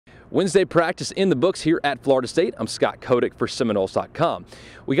Wednesday practice in the books here at Florida State. I'm Scott Kotick for Seminoles.com.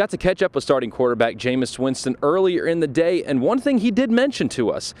 We got to catch up with starting quarterback Jameis Winston earlier in the day, and one thing he did mention to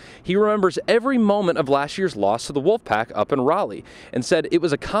us, he remembers every moment of last year's loss to the Wolfpack up in Raleigh, and said it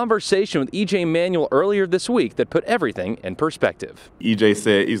was a conversation with E.J. Manuel earlier this week that put everything in perspective. E.J.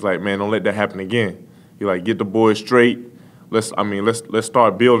 said, he's like, man, don't let that happen again. He like, get the boys straight. Let's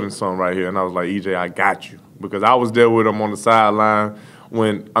start building something right here. And I was like, E.J., I got you, because I was there with him on the sideline.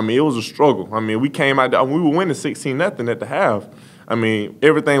 When, it was a struggle. We came out there, we were winning 16-0 at the half.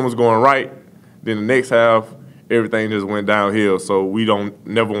 Everything was going right. Then the next half, everything just went downhill, so we don't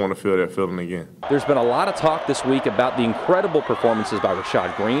never want to feel that feeling again. There's been a lot of talk this week about the incredible performances by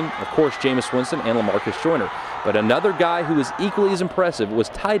Rashad Green, of course Jameis Winston, and Lamarcus Joyner. But another guy who was equally as impressive was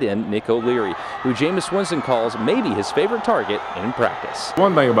tight end Nick O'Leary, who Jameis Winston calls maybe his favorite target in practice.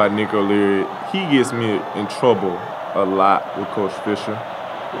 One thing about Nick O'Leary, he gets me in trouble a lot with Coach Fisher,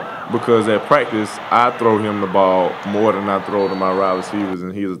 because at practice I throw him the ball more than I throw to my wide receivers,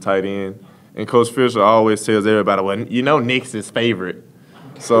 and he's a tight end. And Coach Fisher always tells everybody, well, you know Nick's his favorite.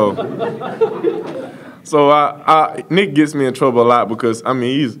 So Nick gets me in trouble a lot because,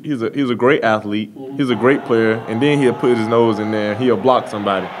 he's a great athlete, he's a great player, and then he'll put his nose in there and he'll block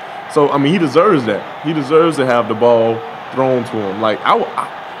somebody. So, he deserves that. He deserves to have the ball thrown to him. Like,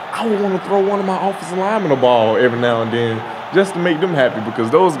 I would want to throw one of my offensive linemen a ball every now and then just to make them happy, because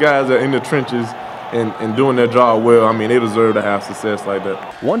those guys are in the trenches and doing their job well. They deserve to have success like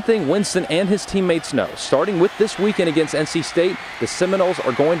that. One thing Winston and his teammates know, starting with this weekend against NC State, the Seminoles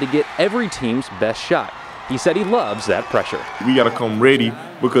are going to get every team's best shot. He said he loves that pressure. We got to come ready,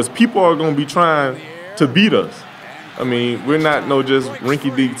 because people are going to be trying to beat us. We're not no just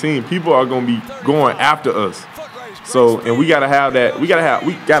rinky-dink team. People are going to be going after us. So, and we gotta have that. We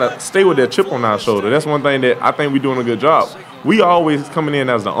gotta stay with that chip on our shoulder. That's one thing that I think we're doing a good job. We always coming in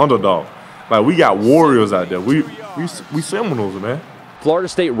as the underdog. Like, we got warriors out there. We Seminoles, man. Florida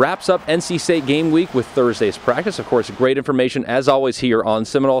State wraps up NC State game week with Thursday's practice. Of course, great information as always here on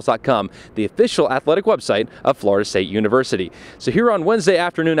Seminoles.com, the official athletic website of Florida State University. So here on Wednesday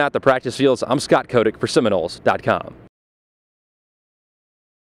afternoon at the practice fields, I'm Scott Kotick for Seminoles.com.